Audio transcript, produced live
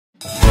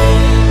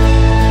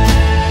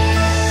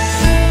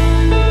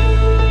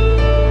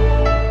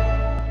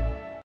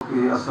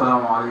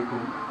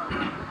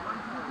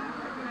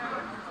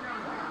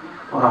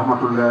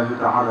rahmatullahi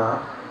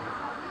taala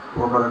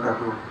wa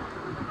barakatuh.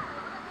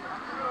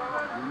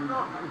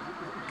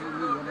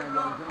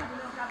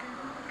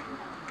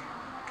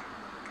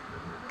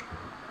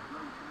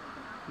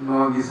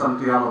 noo ngi sant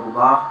yàlla bu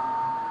baax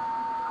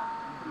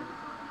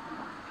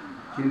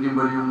ci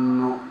ndimbal yu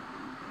nu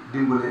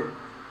dimbale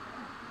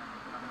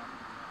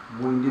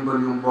muy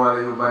ndimbal yu boole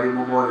yu bari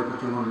mu boole ko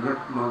ci noonu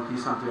ñëpp noo ciy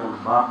sant yàlla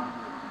bu baax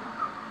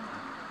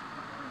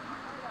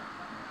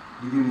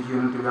di julli ci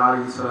yonent bi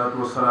alayhi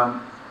salaatu wassalaam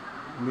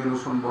menu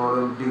sun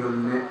booroom digal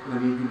ne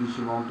nañuy julli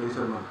ci moom tey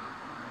sëlmal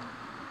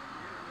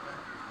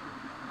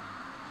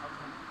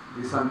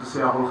di sant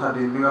Seexul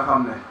Xadim mi nga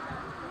xam ne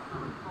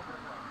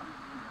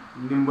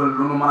ndimbal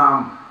lu nu mën a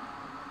am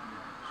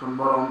sun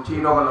boroom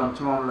ci dogalam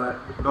ci moom la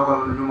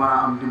dogal ñu mën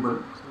a am ndimbal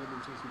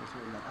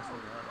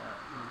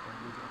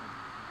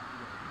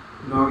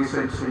noo ngi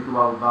sant Sëñ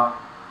Tuubaa bu baax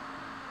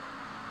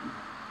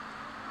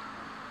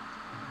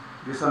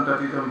di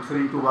santat itam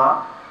Sëriñ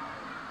Tuubaa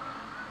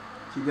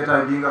ci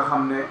jataay bi nga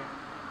xam ne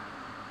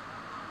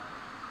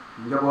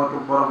njabootu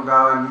borom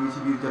gaawaan ñi ngi ci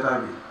biir jataay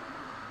bi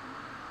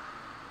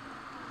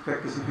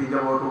fekk si fi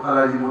njabootu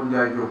Alaaji Modou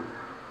NDIAYE DIOP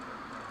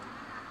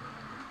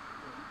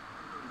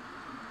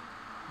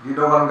di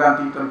dogal ngant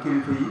itam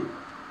kilifa yi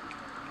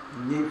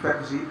ñi fekk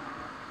si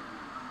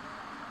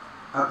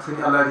ak sëñ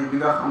Alaaji bi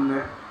nga xam ne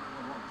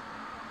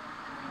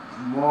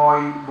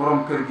mooy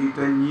borom kër gi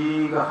te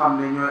ñii nga xam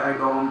ne ñooy ay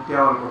doomam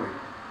teewal ko fi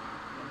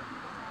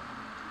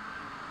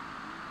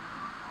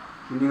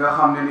ci ni nga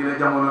xam ne ni la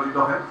jamono di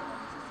doxe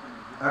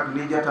ak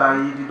ni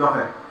jataay yi di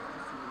doxe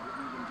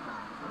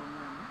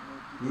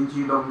ñi ngi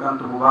ciy dog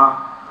ngant bu baax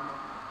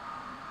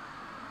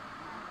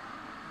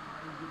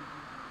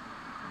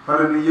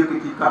fale ni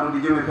yëkkati kàddu di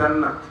jëme fenn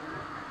nag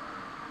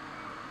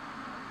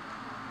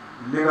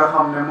li nga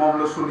xam ne moom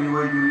la sunuy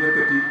waajur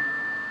yëkkati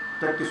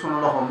teg ci sunu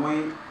loxo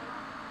muy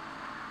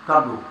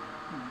kàddu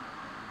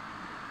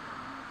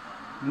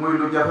muy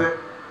lu jafe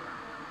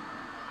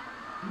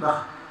ndax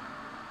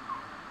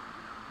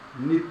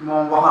nit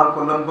moom waxal ko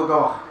lam bëgg a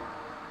wax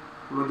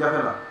lu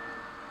jafe la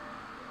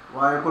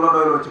waaye ku la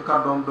doyloo ci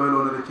kàddoom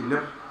doyloo na la ci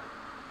lépp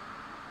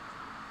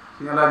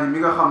Sëñ Alaaji mi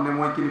nga xam ne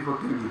mooy kilifa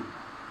kër gi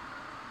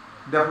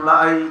def la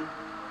ay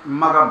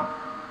magam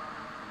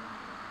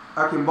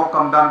ak i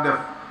mbokkam daan def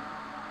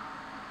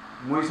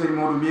muy sëñ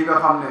Modou mii nga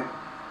xam ne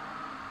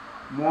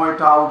mooy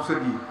taawub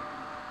sët yi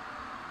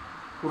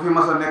ku fi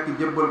mas a nekk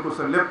jébbal ko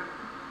sa lépp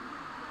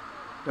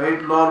te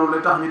it loolu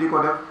li tax ñu di ko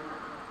def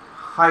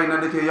xëy na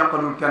da cee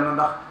yàqalul kenn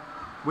ndax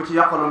bu ci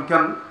yàqaloon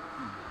kenn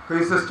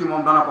kay sës ci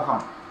moom dana ko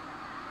xam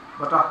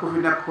ba tax ku fi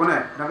nekk ku ne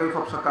da ngay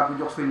fob sa kàddu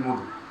jox sëñ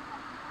Modou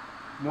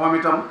moom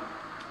itam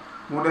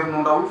mu def nu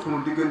ndaw suñu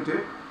diggante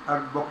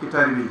ak bokki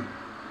taalibe yi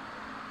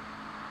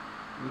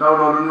ndaw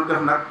loolu nu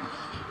def nag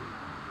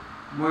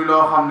muy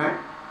loo xam ne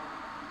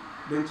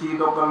dañ ciy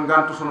doggal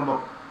ngàntu suñu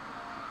bopp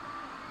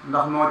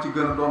ndax noo ci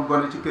gën a doon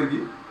gone ci kër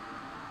gi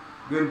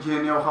gën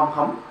cee néew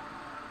xam-xam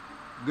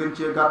gën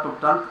cee gàttub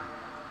tànk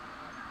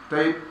te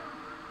it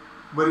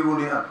bëriwu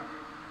ni at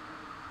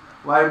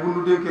waaye bu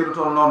nu dénkee lu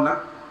toll noonu nag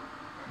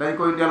dañ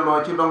koy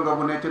delloo ci donga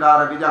bu ne ci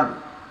daara di jàng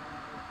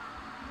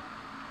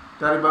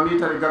tari ba muy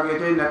tari gag ya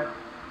tey nekk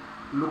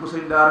lu ko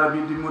sëñ daara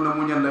bi di mën a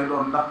muñal lay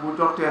doon ndax bu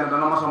jortee ne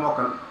dana mas a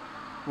mokkal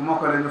bu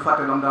mokkalee ñu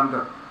fàtte lam daan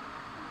gag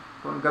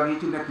kon gag yi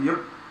ci nekk yëpp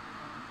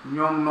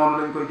ñoom noonu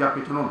lañ koy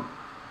jàppe ci noonu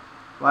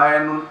waaye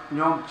nun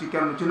ñoom ci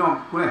kenn ci ñoom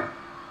ku ne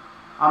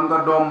am nga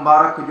doom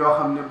mbaa rakk joo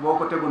xam ne boo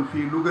ko tegoon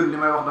fii lu gën li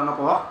may wax dana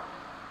ko wax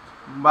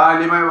mbaa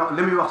li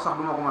muy wax sax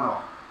du ma ko mën a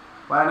wax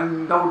waaye nag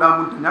ndaw daa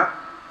mënta ñàkk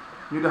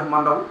ñu def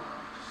ma ndaw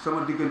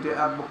sama diggante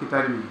ak bokki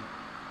taalibe yi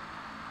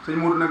sëñ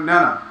Modou nag nee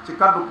na ci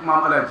kaddu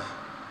maam Alaaji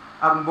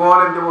ak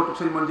mbooleem njabootu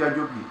sëñ Modou NDIAYE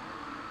DIOP gi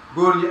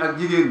góor ñi ak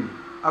jigéen ñi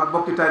ak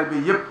bokki taalibe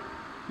yi yépp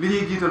li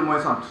ñuy jiital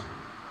mooy sant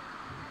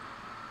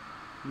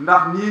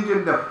ndax nii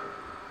ngeen def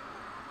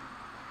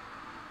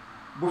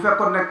bu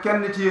fekkoon ne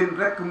kenn ci yéen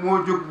rek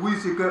moo jóg buy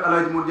si kër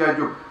Alaaji Modou NDIAYE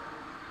DIOP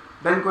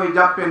dañ koy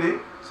jàppe ne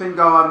sëñ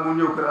Gaawaan mu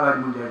ñëw kër Alaaji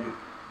Modou NDIAYE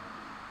DIOP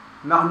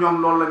ndax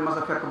ñoom loolu lañ mas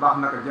a fekk baax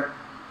naka jekk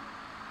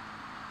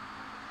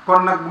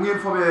kon nag bu ngeen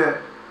fobee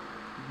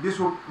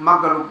bisu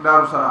màggalu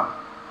Daaru Salaam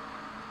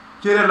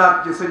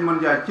cërelaat ci sëñ Modou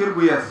NDIAYE cër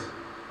bu yees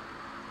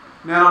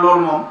nee na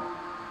loolu moom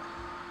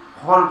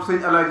xolub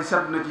sëñ Alaaji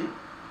set na ci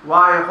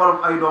waaye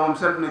xolub ay doomam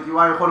set na ci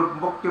waaye xolub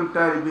mbokkem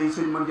taalibe yi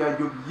sëñ Modou NDIAYE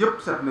DIOP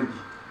yépp set na ci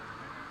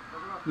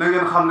na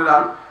ngeen xam ne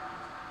daal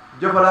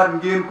jëfalaat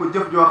ngeen ko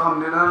jëf joo xam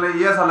ne dana lay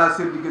yeesalaat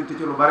seen diggante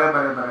ci lu bare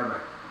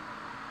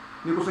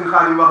ni ko sëñ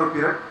Xaadim waxe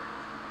fii rek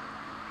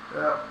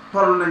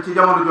toll nañ ci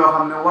jamono joo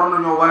xam ne war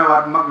nañoo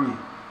wanewaat mag ñi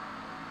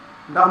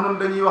ndax nun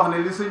dañuy wax ne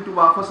li sëñ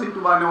Touba fa sëñ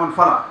Touba ne woon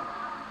fala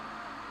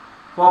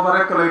foofa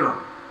rekk lay doon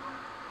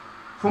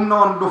fu mu ne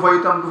woon du fa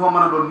itam du fa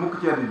mën a doon mukk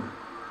ci àddina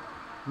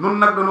nun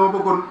nag dañoo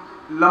bëggoon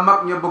la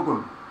mag ña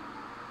bëggoon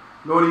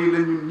loolu yi la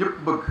ñun ñëpp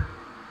bëgg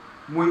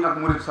muy ak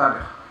murid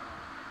saadix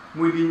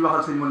muy li ñu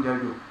waxal sëñ Modou NDIAYE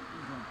DIOP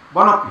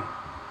ba noppi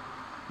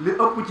li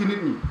ëpp ci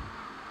nit ñi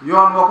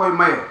yoon wa koy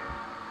maye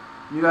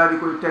ñu daal di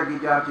koy teggi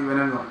jaar ci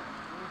weneen yoon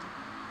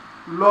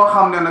loo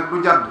xam ne nag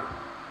du jadd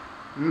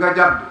nga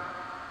jàdd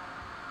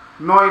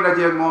nooy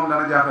dajeeg moom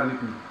dana jaaxal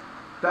nit ñi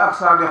te ak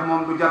saadex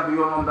moom du jàdd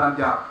yoon moom daan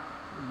jaar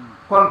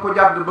kon ku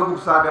jàdd bëggub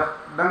saadex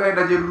da ngay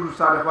dajeeg lu dul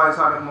saadex waaye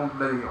saadex moom du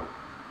dajeeg yow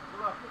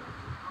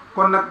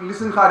kon nag li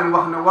sëñ Xaadim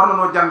wax ne war na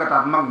noo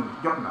jàngataat mag ñi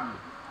jot na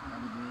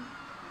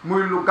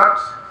muy lu gàtt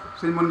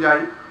sëñ Modou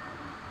Ndiaye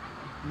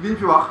liñ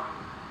fi wax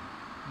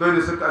doy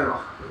na sëkk ay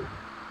wax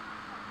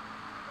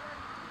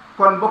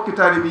kon mbokki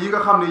taalibe yi nga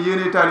xam ne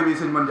yéenee taalibe yi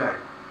sëñ Modou Ndiaye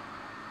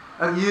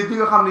ak yéen ñi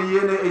nga xam ne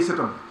yéenee ay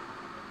sëtam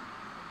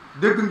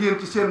dégg ngeen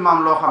ci seen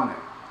maam loo xam ne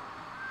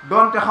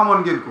doonte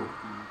xamoon ngeen ko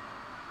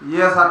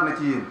yeesaat na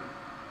ci yéen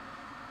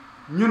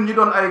ñun ñi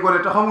doon ay gone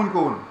te xamuñ ko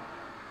woon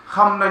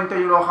xam nañ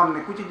tey loo xam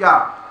ne ku ci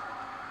jaar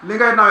li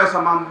ngay nawee sa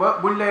maam ba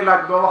buñ lay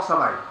laaj doo wax sa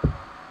baay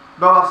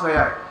doo wax sa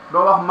yaay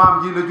doo wax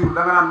maam ji la jur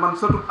da nga naan man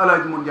sëtub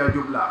Alaaji Modou Ndiaye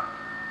Diop laa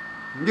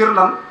ngir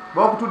lan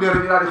boo ko tuddee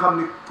rek ñu daal di xam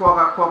ni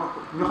kooka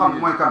ñu xam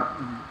mooy kan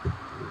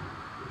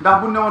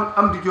ndax bu ne woon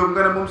am di Diop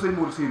nga ne moom sëñ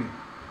Modou Sini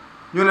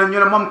ñu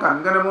ne moom kan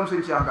nga ne moom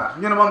sëñ Cheikh Gass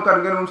ñu ne moom kan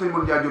nga ne moom sëñ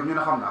Modou Ndiaye Diop ñu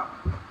ne xam naa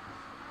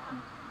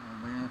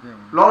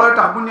loolooy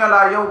tax bu ñu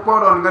laa yow koo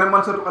doon nga ne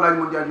man sëtub Alaaji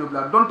Modou Ndiaye Diop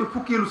laa donte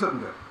fukkeelu sët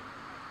nga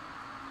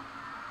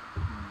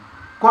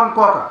kon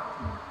kooka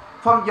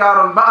fam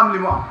jaaroon ba am li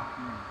mu am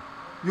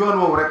yoon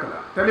woowu rek la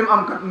te li mu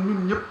am kat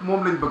ñun ñëpp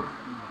moom lañ bëgg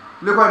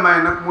li koy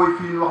may nag mooy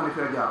fii ñu wax ni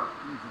fee jaaroon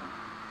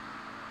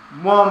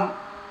moom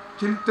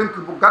ci tënk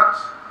bu gàtt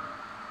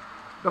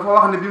dafa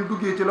wax ne bi mu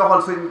duggee ci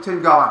loxol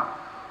sëñ gaawaan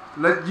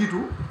la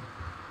jiitu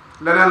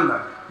leneen la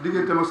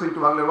digganteem ak sëñ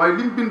Tuubaa la waaye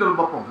li mu bindal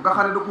boppam nga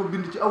xam ne da ko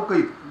bind ci aw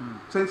kayit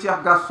sëñ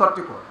Cheikh Gass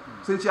sotti ko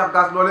sëñ Cheikh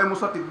Gass loolee mu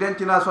sotti denc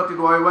naa sotti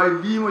waaye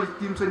lii ma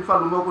tiim sëñ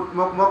Fallu moo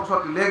ko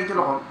sotti léegi ci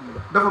loxoom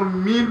dafa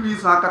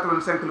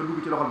 1885 la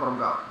dugg ci loxol borom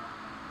gaawaan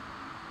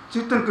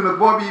ci tënk nag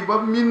boobu yi ba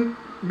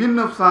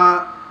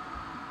 1940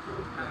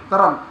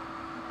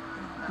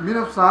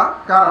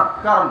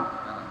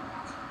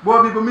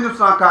 boobu ba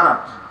 1940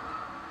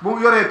 bu mu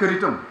yoree kër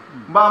itam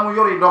mbaa mu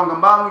yori donga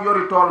mbaa mu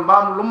yori tool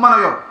mbaa mu lu mën a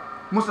yor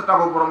musta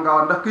tàggoo borom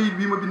gaawaan ndax këyit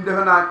bii ma bind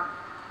defe naa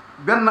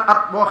benn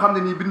at boo xam ne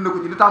nii bind na ko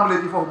ci li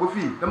tàmbalee ci foofu ba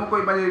fii dama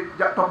koy bañ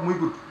a topp muy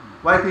gudd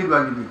waaye këyit waa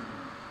ngi nii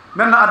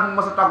mel na at mu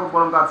mas a tàggoo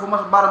borom gaawaan fu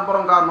mas baaram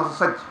borom gaawaan mas a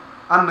sajj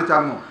ànd na ci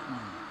ak moom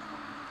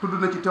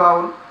tudd na ci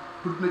Tiwaawoon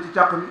tudd na ci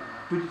càq mi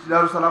tudd ci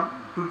Darou Salam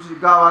tudd ci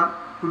gaawaan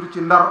tudd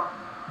ci Ndar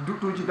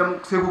tudd ci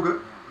demuk Ségu ga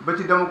ba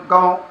ci demuk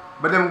Gabon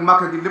ba demuk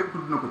Màkka gi lépp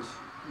tudd na ko ci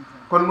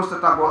kon musta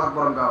tàggoo ak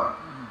borom gaawaan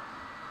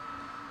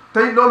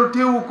tey loolu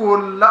téewu ko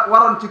woon la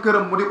waroon ci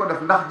këram mu di ko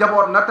def ndax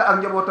jaboot na te ak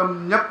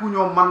njabootam ñàkku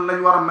ñoo man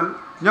lañ war a mel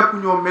ñàkku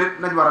ñoo mérite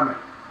nañ war a mel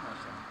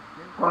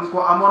kon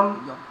ko amoon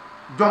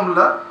jom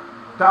la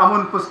te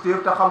amoon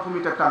positif te xam fu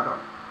muy teg tànkam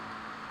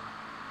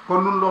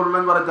kon nun loolu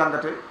lañ war a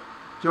jàngate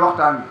ci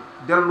waxtaan bi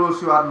delloo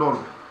siwaat loolu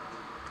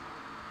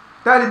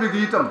taalibe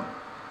gi itam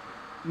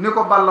ni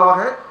ko Balla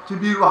waxe ci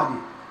biir wax ji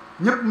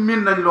ñëpp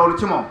miin nañ loolu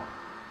ci moom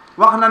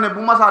wax na ne bu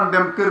masaan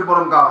dem kër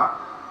borom gaawaan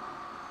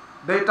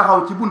day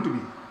taxaw ci bunt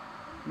bi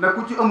ne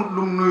ku ci amut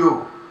lum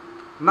nuyoo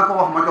na ko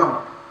wax ma jox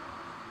la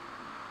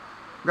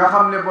nga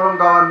xam ne borom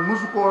gaawaan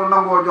mosu koo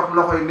nangoo jox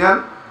loxoy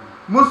neen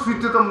mos fi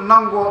itam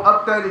nangoo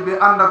ab taalibe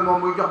ànd ak moom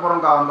muy jox borom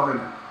gaawaan loxoy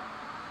neen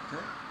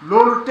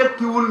loolu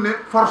tekkiwul ne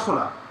force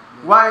la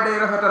waaye day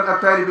rafetal ak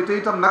taalibe te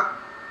itam nag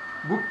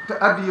bu te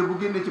addiye bu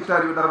génnee ci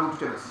taalibe dara dutu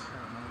ca des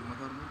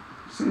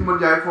sëñ Modou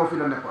Ndiaye foofu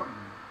la nekkoon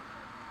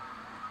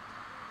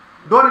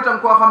doon itam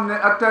koo xam ne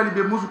ak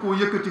taalibe mosu koo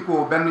yëkkati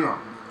koo benn yoon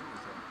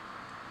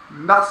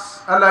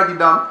ndax Alaaji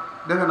Daam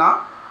defe naa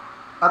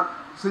ak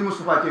sëñ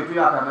Moustapha Ceytu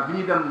yaakaar na bi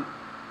ñuy dem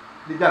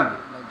di jàngi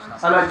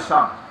Alaaji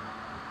Sam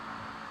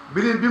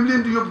bi mu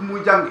leen di yóbbu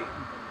muy jàngi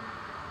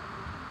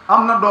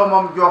am na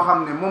doomam joo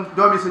xam ne moom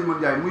doomi sëñ Modou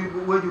Ndiaye muy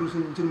wajuru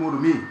sëñ Modou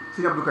mii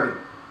sëñ Abdou Karim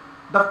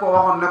daf ko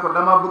waxoon ne ko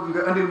dama bëgg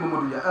nga indil ma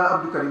Modou Ndiaye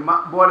Abdou Karim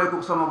ma boole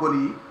ko sama gone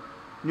yi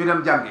ñu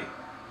dem jàngi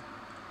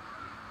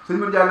sëñ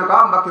Modou Ndiaye ne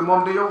ko Mbàkke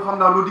moom de yow xam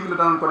naa loo digle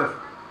danañ ko def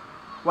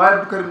waaye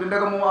Abdou Karim di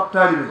ndegam moom ab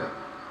taalibe la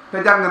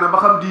te jàng na ba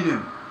xam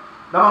diineem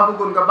damaa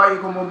bëggoon nga bàyyi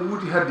ko moom mu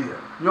wuti hadiya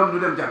ñoom ñu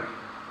dem jàngi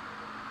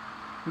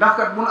ndax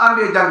kat bu nu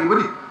àndee jàngi ba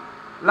nit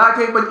laa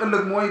cay bañ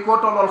ëllëg mooy koo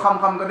tollool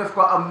xam-xam nga def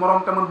ko am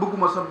morom te man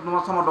bëgguma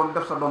sama doom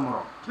def sa doom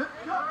morom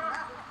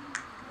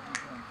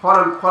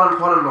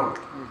xoolal loolu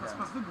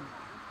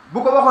bu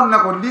ko waxoon ne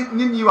ko li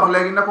nit ñi wax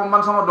léegi ne ko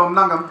man sama doom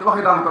nangam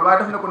waxi daanu ko waaye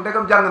def ne ko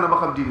ndegam jàng na ba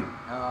xam diineem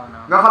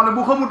nga xam ne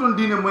bu xamutoon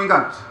diineem muy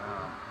ngant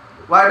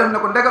waaye def ne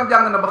ko ndegam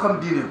jàng na ba xam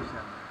diineem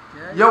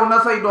yow na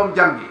say doom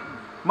jàngi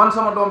man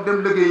sama doom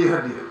dem liggéeyi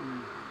hadiya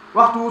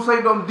waxtu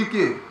say doom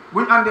dikkee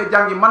buñ àndee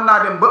jàngi mën naa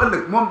dem ba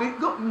ëllëg moom de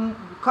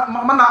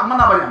mën naa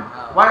bañ am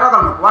waaye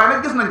ragal na ko waaye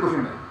nag gis nañ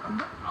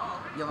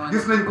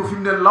ko fi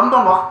mu ne lam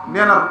doon wax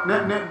nee na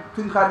ne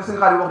suñ xaar yi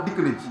wax dikk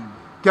nañ ci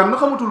kenn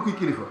xamatul kuy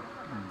kilifa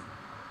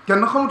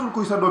kenn xamatul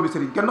kuy sa doomi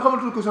sëriñ kenn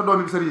xamatul kuy sa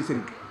doomi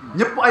sëriñ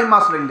ñëpp ay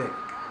maas lañ léegi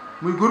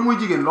muy góor muy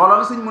jigéen loola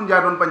la sëñ Modou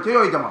Ndiaye doon bañ ca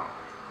yooyu jamono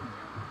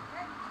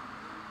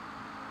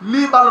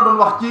lii Balla doon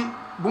wax ci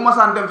bu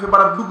masaan dem fi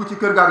barab dugg ci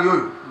kër gaak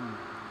yooyu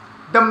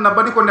dem na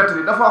ba di ko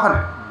nettali dafa wax ne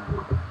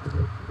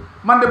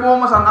man de boo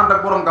masaan ànd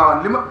ak borom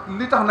gaawaan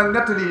li tax nag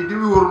nettali yi di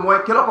wóor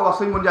mooy ki la ko wax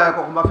sëñ Modou Ndiaye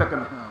kooku mbaa fekk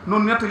na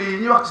noonu nettali yi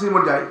ñuy wax ci sëñ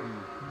Modou Ndiaye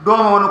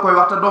doomam na koy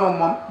wax te doomam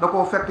moom da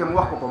koo fekkee mu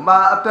wax ko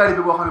mbaa ab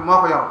taalibe boo xam ne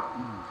moo ko yaroon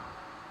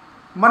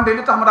man de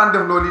li tax ma daan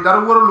def loolu yi dara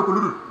waralu ko lu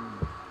dul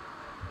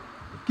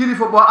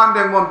kilifa boo àndee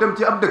ak moom dem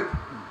ci ab dëkk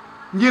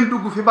ngeen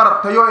dugg fi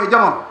barab te yooyu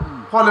jamono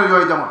xoolal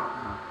yooyu jamono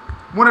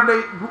mu ne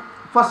day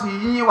fas yi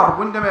ñuy war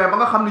buñ demee ba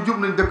nga xam ne jub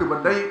nañ dëkk ba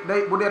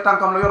day bu dee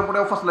tànkam la yor bu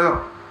dee fas la yor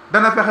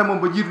dana fexe moom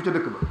ba jiitu ca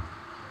dëkk ba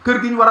kër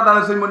gi ñu war a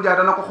dalal sëñ Modou Ndiaye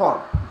dana ko xool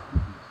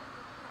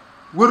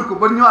wër ko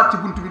ba ñëwaat ci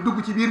bunt bi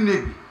dugg ci biir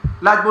néeg bi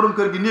laaj borom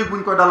kër gi néeg bu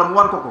ñu koy dalal mu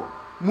wan ko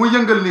muy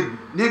yëngal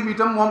néeg bi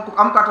itam moom ku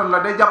am kattan la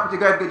day jàpp ci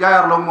gayet ga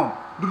jaayaarloo ak moom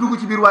du dugg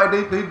ci biir waaye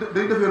day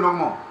defee noog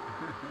moom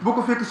bu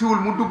ko fekk siwul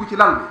mu dugg ci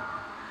lal bi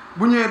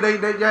bu ñëwee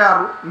day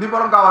jaayaaru ni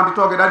borom gaawaan di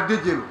toogee daal di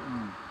déjjeelu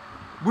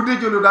bu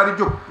déjjeelu daal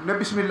di jóg ne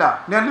bismillah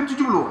neen li mu ci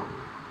jublu woon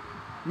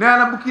nee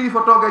na bu kilifa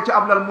toogee ci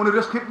ab lal mu ne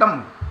rës xit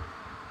damm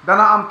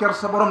dana am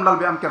kersa borom lal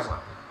bi am kersa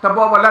te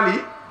booba lal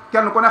yi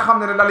kenn ku ne xam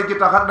ne lali gi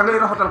tax da ngay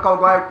rafetal kaw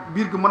ga waaye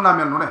biir gi mën naa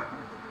mel nu ne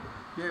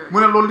mu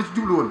ne loolu li ci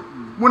jublu woon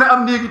mu ne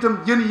am néeg itam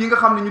jën yi nga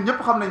xam ne ñun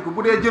ñëpp xam nañ ko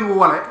bu dee jën wu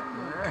wale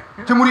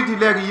ci murit yi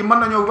léegi yi mën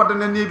nañoo wadd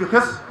ne néeg bi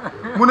xës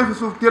mu ne fi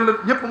suuf teel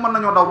ñëpp mën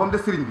nañoo daw ba mu des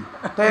sëriñ bi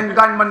tey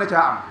ngaañ mën na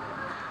caa am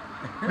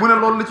mu ne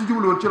loolu la ci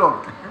jublu woon ci loolu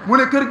mu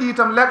ne kër gi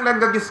itam léeg-léeg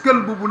nga gis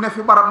kël bu ne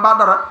fi barab mbaa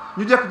dara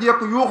ñu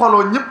jekk-jekk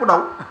yuuxaloo ñëpp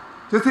daw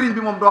te sëriñ bi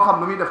moom doo xam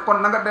nu muy def kon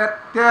na nga dee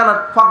teel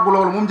a fàggu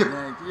loolu moom njëkk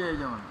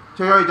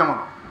ca yooyu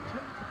jamono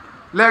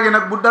léegi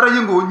nag bu dara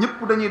yëngoo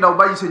ñëpp dañuy daw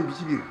bàyyi sëñ bi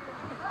ci biir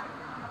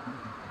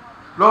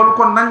loolu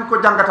kon nañ ko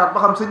jàngataat ba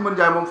xam sëñ Modou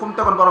Ndiaye moom fu mu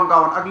tegoon borom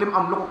gaawaan ak lim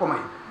am lu ko may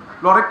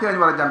loolu rek ci lañ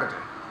war a jàngate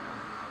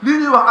lii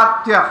ñuy wax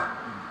ak teex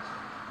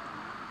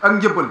ak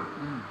njëbbal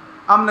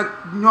am na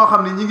ñoo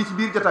xam ne ñi ngi ci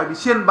biir jotaay bi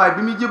seen baay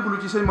bi muy jébbalu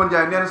ci sëñ Modou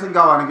Ndiaye nee na sëñ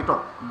gaawaan a ngi toog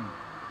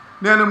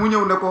nee na mu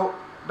ñëw ne ko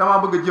damaa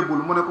bëgg a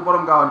jébbalu mu ne ko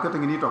borom gaawaan kat a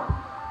ngi nii toog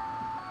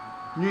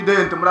ñuy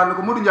déyante mu daan ne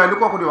ko Modou Ndiaye li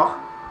kooku di wax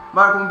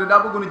mbaa ko moom de daa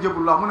bëggoon a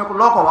jébbalu wax mu ne ko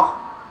loo ko wax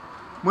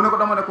mu ne ko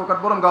dama ne ko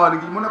kat borom gaawaan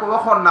gi mu ne ko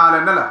waxoon naa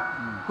leen ne la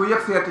ku yegg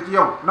seeti ci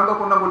yow na nga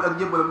ko nangul ak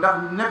jébbalam ndax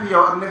nefi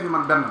yow ak nefi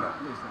man benn la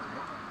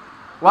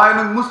waaye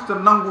nag musta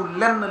nangu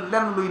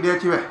lenn luy dee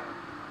ci wex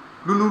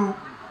lu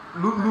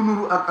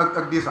nuru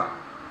ak diisal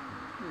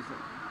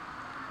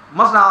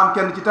mas naa am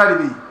kenn ci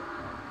taalibe yi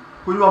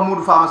ku ñu wax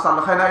Modou Fama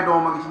Sall xëy na ay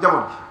doomam a ngi ci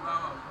njaboot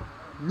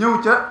gi ñëw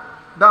ca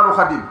Daaru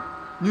Xadim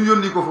ñu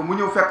yónni ko fa mu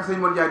ñëw fekk sëñ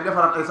Modou Ndiaye di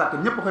defaraat ay sàkket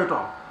ñëpp koy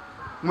toog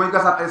muy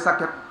gasaat ay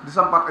sàkket di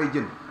sampaat ay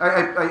jën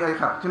ay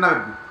xar ci nawet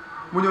bi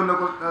mu ñëw ne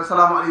ko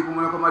salaamaaleykum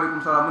mu ne ko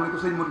maaleykum salaam mu ne ko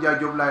sëñ Modou Ndiaye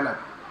Diop laay laaj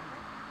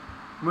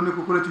mu ne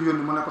ko ku la ci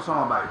yónni mu ne ko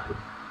sama baay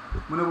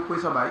mu ne ko koy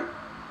sa baay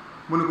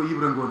mu ne ko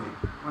Ibra Ngoone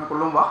mu ne ko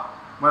lu mu wax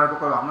mu ne ko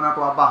koy wax mu ne ko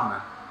waa baax na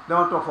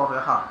dama toog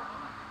foofee xaar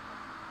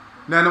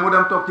nee na mu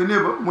dem toog ci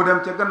néeg ba mu dem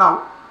ca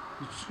gannaaw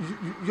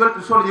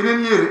sol yeneen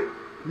yére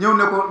ñëw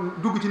ne ko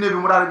dugg ci néeg bi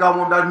mu daal di gaaw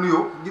moom daal di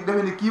nuyoo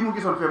defe ni kii mu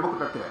gisoon fee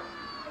bokkut ak tee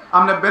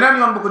am na beneen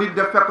yoon bu ko nit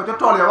def fekk ko ca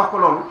tool ya wax ko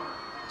loolu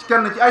ci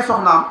kenn ci ay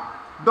soxnaam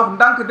dox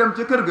ndànk dem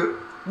ca kër ga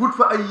wut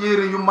fa ay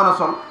yére yu mën a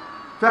sol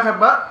fexe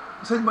ba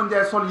sëñ Modou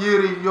Ndiaye sol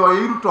yére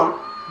yooyu du tool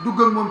dugg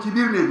ak moom ci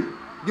biir néeg bi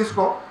gis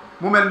ko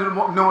mu mel ni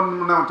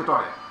newoon ci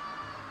tool ya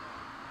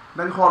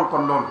dañ xool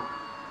kon loolu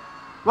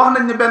wax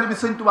nañ ne benn bi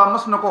sëñ Touba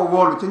mas na koo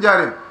woolu ci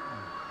njaareem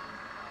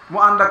mu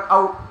ànd ak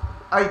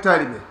ay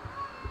taalibe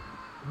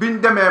biñ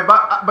demee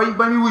ba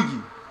muy wuy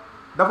ji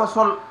dafa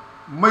sol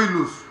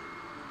mayluus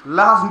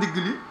laxas ndigg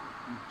li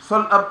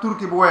sol ab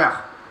turki bu weex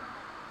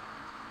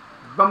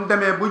ba mu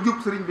demee ba jub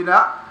sëriñ bi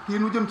daa kii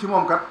nu jëm ci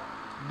moom kat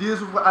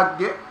deesu fa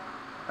àgge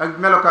ak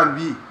melokaan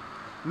bii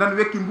nan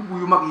wekki mbubb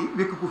yu mag yi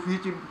wekki ko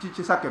fii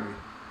ci sàkket bi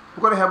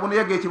bu ko defee bu nu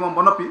yeggee ci moom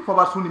ba noppi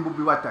foobaat suñu mbubb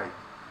bi waajtaay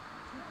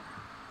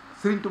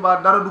sëriñ Touba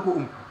dara du ko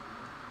ump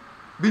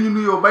bi ñu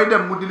nuyoo bay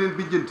dem mu di leen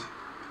bijjanti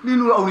lii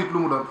nuru aw nit lu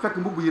mu doon fekk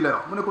mbubb yi lay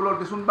wax mu ne ko loolu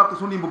de suñu bakk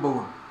suñuy mbubba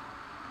woon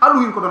allu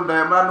ngeen ko doon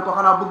doyee mu daal ne ko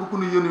xanaa bëgg ku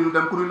ñuy yónni ñu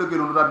dem ku ñuy liggéey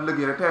noonu daal di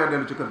liggéey rek teewee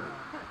dellu ci kër gi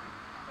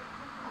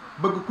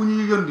bëgg ku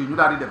ñuy yónni ñu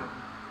daal di dem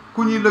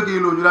ku ñuy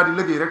liggéeyloo ñu daal di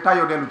liggéey rek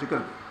tayoo dellu ci kër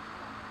gi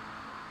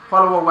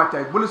fala woo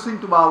wàccaay bu la sëñ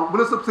Tuubaa bu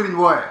la sëb sëriñ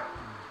wooyee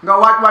nga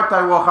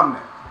waajtaay woo xam ne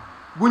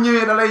bu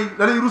ñëwee da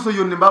lay rusa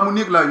yónni mbaa mu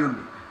néeg laa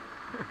yónni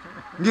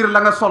ngir la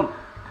nga sol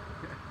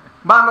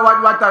mbaa nga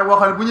waajtaay woo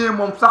xam ne bu ñëwee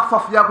moom sax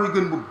faf yaa koy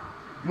gën mbubb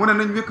mu ne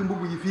nañ wékk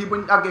mbubb yi fii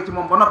bañ àggee ci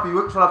moom ba noppi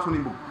wékk solaat suñuy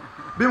mbubb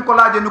bi mu ko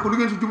laajee ne ko lu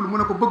ngeen si jublu mu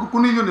ne ko bëgg ku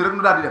ñuy yónni rek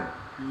ñu daal di dem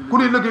ku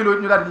ñuy liggéeyloo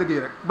ñu daal di liggéey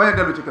rek bañ a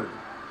dellu ci kër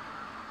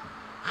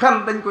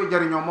xel dañ koy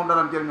jariñoo moom da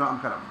daan jariñoo am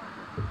xelam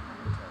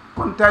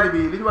kon taalibe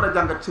yi li ñu war a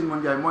jàngat sëñ Modou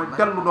Ndiaye mooy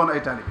dellu doon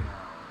ay taalibe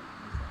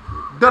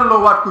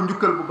delloo waat ko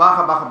njukkal bu baax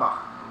a baax a baax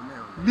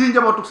lii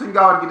njabootu sëñ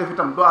Gaawaan gi def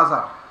itam du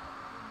hasard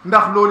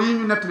ndax loolu yi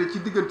ñu nettali ci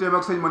digganteem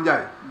ak sëñ Modou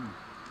Ndiaye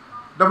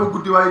dafa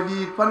guddi waaye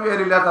lii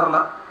fanweeri leetar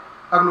la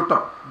ak lu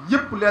topp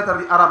yépp leetar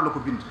yi arab la ko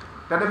bind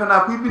te defe naa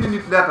kuy bind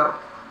nit leetar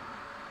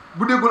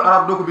bu déggul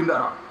arab doo ko bind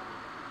arab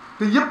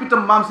te yépp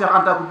itam maam Cheikh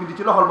Anta ko bind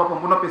ci loxol boppam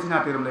bu noppee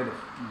signature am lay def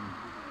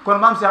kon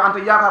maam Cheikh Anta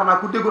yaakaar naa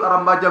ku déggul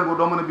arab mbaa jàngoo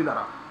doo mën a bind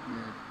arab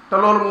te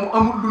loolu moom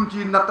amul luñ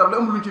ci nattab la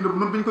amul luñ ci nëbb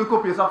noonu bi ñu koy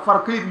copier sax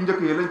far këyit yu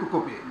njëkk yi lañ ko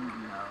copier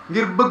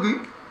ngir bëgg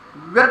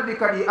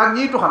weddikat yi ak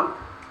ñiy tuxal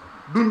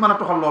duñ mën a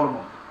tuxal loolu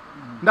moom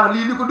ndax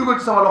lii li ko dugal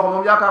ci sama loxo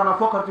moom yaakaar naa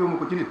foqartiwuma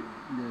ko ci nit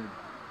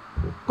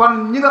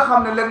kon ñi nga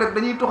xam ne léeg-léeg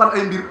dañuy tuxal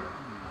ay mbir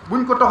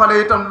buñ ko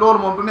toxalee itam loolu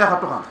moom du neex a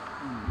tuxal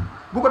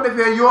bu ko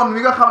defee yoon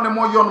wi nga xam ne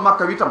mooy yoonu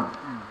Makka wi itam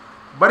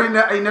bari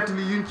na ay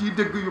nettali yuñ ciy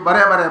dégg yu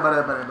bare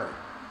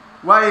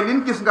waaye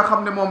liñ gis nga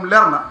xam ne moom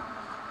leer na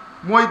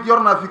mooy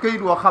yor naa fi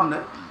kayit woo xam ne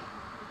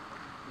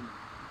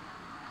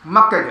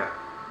Makka ja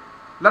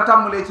la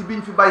tàmbalee ci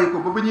biñ fi bàyyi ko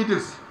ba ñuy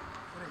delsi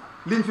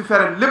liñ fi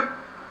fere lépp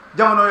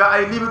jamono yo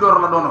ay libidoor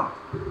la doonoon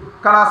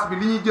classe bi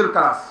li ñuy jël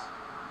classe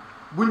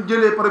buñ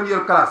jëlee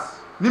première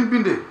classe ni mu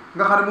bindee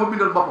nga xam ne moo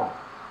bindal boppam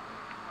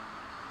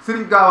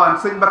sëriñ gaawaan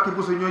sëñ Mbacke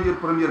Bousso ñoo jël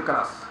première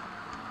classe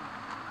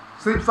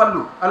sëriñ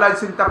Fallou alaaji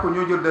sëñ Takko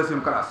ñoo jël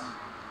deuxième classe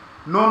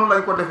noonu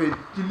lañ ko defee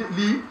ci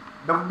lii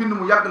dafa bind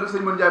mu yàgg la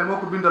sëñ Mën Njaay moo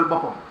ko bindal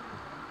boppam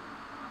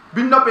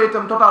biñ noppee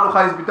itam totalu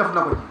xaalis bi def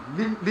na ko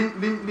ci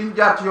liñ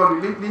jaar ci yoon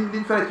wi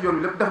liñ fere ci yoon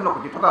wi lépp def na ko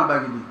ci total baa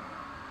ngi nii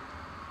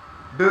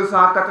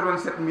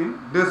 287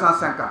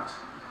 250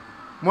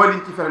 mooy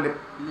liñ ci fere lépp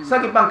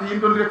sagi banque yi mu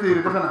doon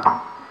retiré defe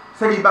naa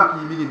sagi banque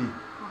yi mi ngi nii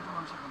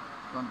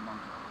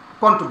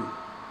compte bi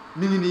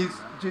mi ngi nii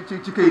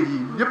ci kayit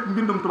yi yëpp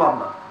mbindum tubaab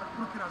la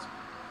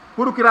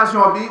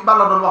procuration bi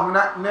Balla doon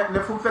wax ne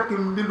fu mu fekk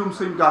mbindum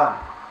sëñ gaawaan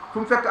fu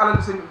mu fekk alal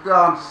sëñ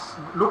gaawaan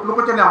lu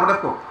ko ca neex mu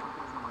def ko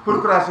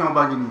procuration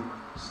baa ngi nii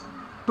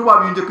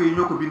tubaab yu njëkk yi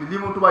ñoo ko bind lii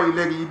moom tubaab yi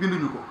léegi yi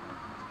binduñu ko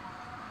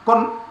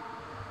kon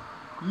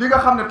li nga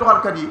xam ne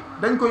toxalkat yi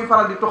dañ koy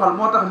faral di toxal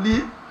moo tax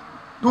lii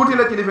tuuti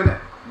la ci li fi ne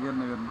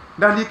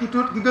ndax lii ki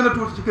gën a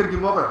tuuti ci kër gi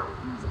moo ko yor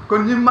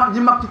kon ñi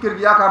mag ci kër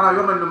gi yaakaar naa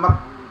yor nañ lu mag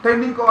tey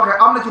niñ ko waxee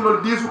am na ci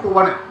loolu diisu ko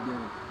wane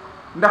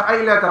ndax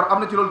ay leetar am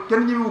na ci loolu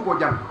kenn ñëwu koo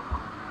jàng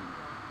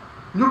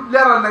ñu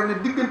leeral nag ne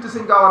diggante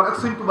sëñ gaawaan ak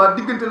sëñ Touba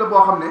diggante la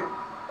boo xam ne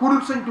ku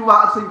dul sëñ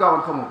Touba ak sëñ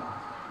gaawaan xamoo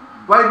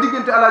waaye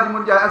diggante alaaji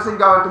Mën Njaay ak sëñ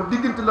gaawaan tam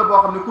diggante la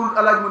boo xam ne ku dul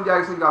alaaji Mën Njaay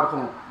ak sëñ gaawaan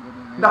xamoo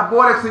ndax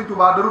booleeg sëñ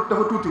Touba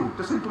dafa tuutiwu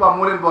te sëñ Touba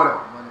moo leen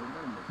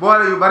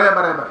boole yu bare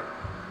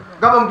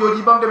gabam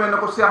jooju ba mu demee ne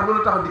ko seex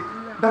loolu tax dikk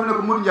daf ne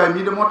ko Modou Njaay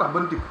mii de moo tax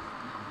ban dikk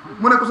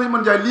mu ne ko sëñ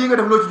Mën Njaay lii nga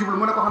def loo ci jublu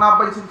mu ne ko xanaa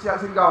bañ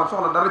sëñ gaawaan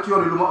soxla dara ci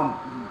yoon yi lu ma am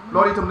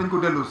loolu itam nañ ko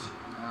delloo si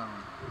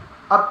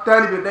ab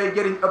taalibe day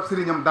jëriñ ab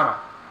sëriñam dara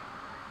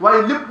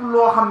waaye lépp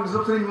loo xam ne sa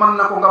sëriñ mën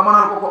na ko nga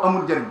mënal ko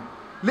amul jëriñ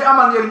li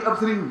amal njëriñ ab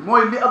sëriñ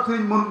mooy li ab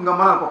sëriñ mënut nga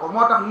mënal ko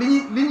moo tax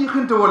li ñuy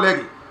xintewoo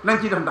léegi nañ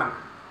ciy def ndànk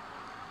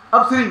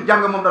ab sëriñ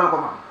jàng moom dana ko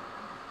man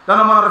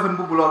dana mën a rafet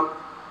mbubb lool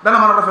dana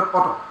mën a rafet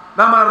oto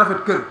dana mën a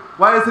rafet kër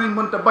waaye sëriñ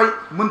mënta bay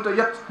mënta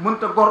yet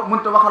mënta gor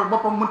mënta waxal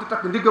boppam mënta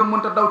takk ndiggam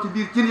mënta daw ci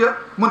biir cin ya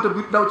mënta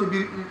daw ci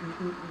biir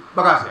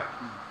bagage ya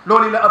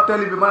loolu yi la ab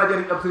taalibe bi mën a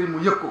jëriñ ab sëriñ mu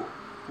yëg ko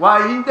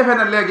waaye yiñ defee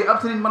na léegi ab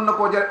sëriñ mën na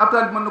koo jëriñ ab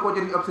taalibe mën na koo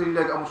jëriñ ab sëriñ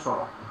léegi amul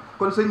solo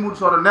kon sëñ Modou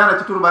Soda nee na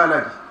ci turu Baay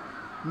Alaaji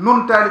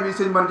nun taalibe yi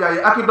sëñ Mën Njaay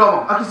yi ak i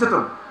doomam ak i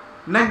sëtam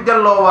nañ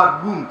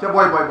delloowaat buum ca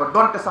booy ba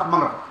donte sax ma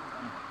nga fa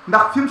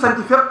ndax fi mu sañ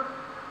ci fépp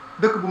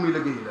dëkk bu muy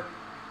liggéeyi la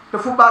te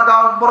fu baa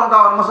gaawaan borom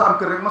gaawaan mas a am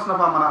kër rek mas na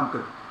faa mën a am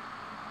kër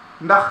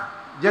ndax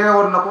jege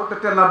woon na ko te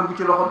teel naa dugg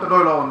ci loxoom te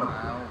doyloo woon na ko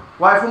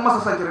waaye fu mu mas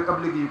a sañc rek ab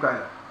liggéeyukaay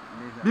la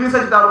bi ñu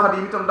sañc Daaru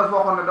Xadim itam dafa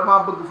waxoon ne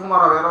damaa bëgg fu ma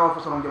rawee rawal fa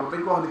sama njaboot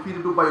dañ ko wax ne fii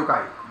di du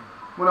bayukaay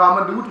mu ne waaw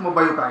man di wutuma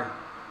bayukaay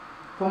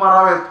fu ma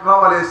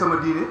rawalee sama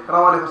diine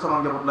rawale fa sama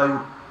njaboot lay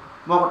wut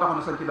moo ko taxoon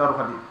na sañc Daaru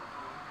Xadim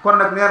kon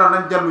nag nee na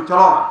nañ dellu ca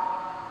loola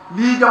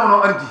lii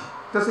jamono andi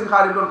te sëñ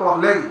Xaadim doon ko wax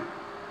léegi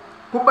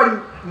ku bañ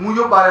mu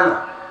yóbbaale la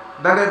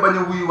da ngay bañ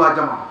a wuyu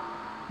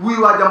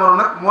waa jamono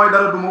nag mooy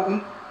dara du ma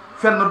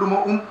fenn du ma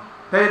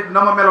te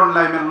na ma meloon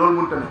lay mel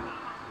loolu mënta ne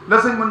la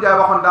sëñ Mën Njaay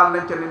waxoon daal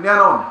nañ ca ne nee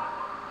na woon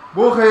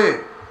boo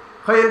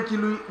xëyal ci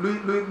luy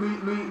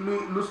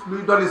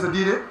dolli sa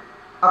diine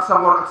ak sa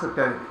ngor ak sa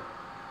teel bi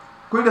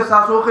kuy def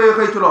saa soo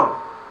xëy ci loolu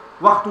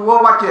waxtu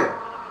woo wàccee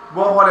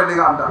boo xoolee di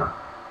nga am dara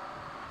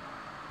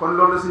kon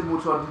loolu la sëñ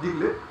Modou Soda di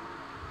digle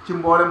ci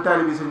mboolem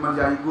taalibe bi sëñ Mën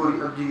Njaay yi góor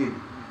yi ak jigéen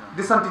yi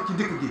di sant ci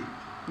dikk gi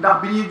ndax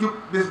bi ñuy jub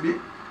bés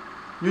bi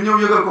ñu ñëw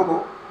yëgal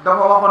ko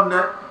dafa waxoon ne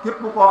képp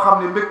koo xam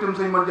ne mbégtam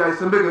sëñ Mën Njaay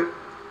sa mbéga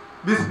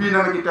bis bii na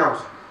nga ci teew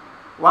si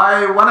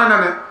waaye wane na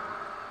ne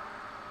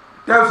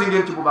teew si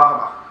ngeen ci bu baax a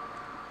baax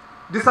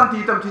di sant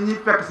itam ci ñi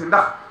fekk si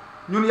ndax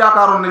ñun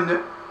yaakaaroon nañ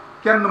ne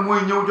kenn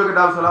mooy ñëw jóge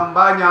Daaru Salaam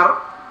mbaa ñaar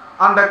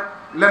ànd ak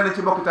lenn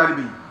ci bokki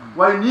taalibe yi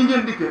waaye nii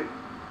ngeen dikkee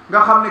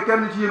nga xam ne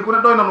kenn ci yéen ku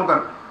ne doy nanu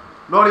gan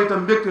loolu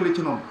itam mbégte li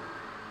ci noonu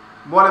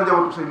mboolem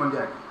njabootu sëñ Mën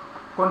Njaay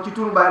kon ci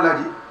turu Baay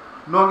Alaaji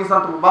noo ngi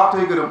sant bu baax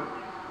tey gërëm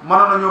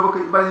mënoon nañoo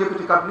bëgg bañ a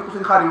yëkkati kàddu ni ko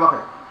sëñ Xaadim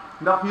waxee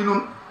ndax fii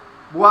nun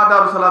bu waa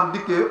Daaru Salaam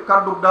dikkee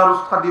kaddu Daaru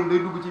Xadim day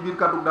dugg ci biir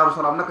kaddu Daaru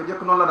Salaam naka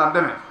jëkk noonu la daan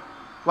demee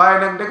waaye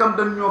nag ndegam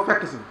dañ ñoo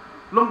fekk si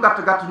lu mu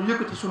gàtt gàtt ñu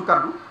yëkkati suñu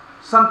kaddu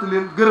sant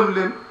leen gërëm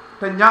leen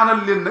te ñaanal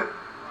leen nag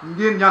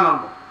ngeen ñaanal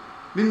ko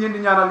liñ leen di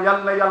ñaanal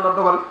yàlla na yàlla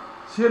dogal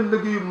seen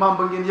liggéeyu maam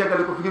ba ngeen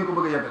yeggale ko fi ngeen ko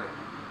bëgg a yeggale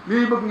li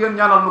ñuy bëgg ngeen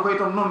ñaanal nu ko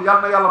itam noonu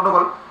yàlla na yàlla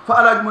dogal fa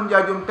Alaaji Mën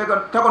Njaay joom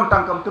tegoon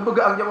tànkam te bëgg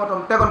ak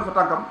njabootam tegoon fa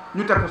tànkam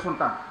ñu teg fa suñu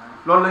tànk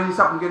loolu la ñuy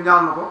sàpp ngeen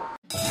ñaanal na ko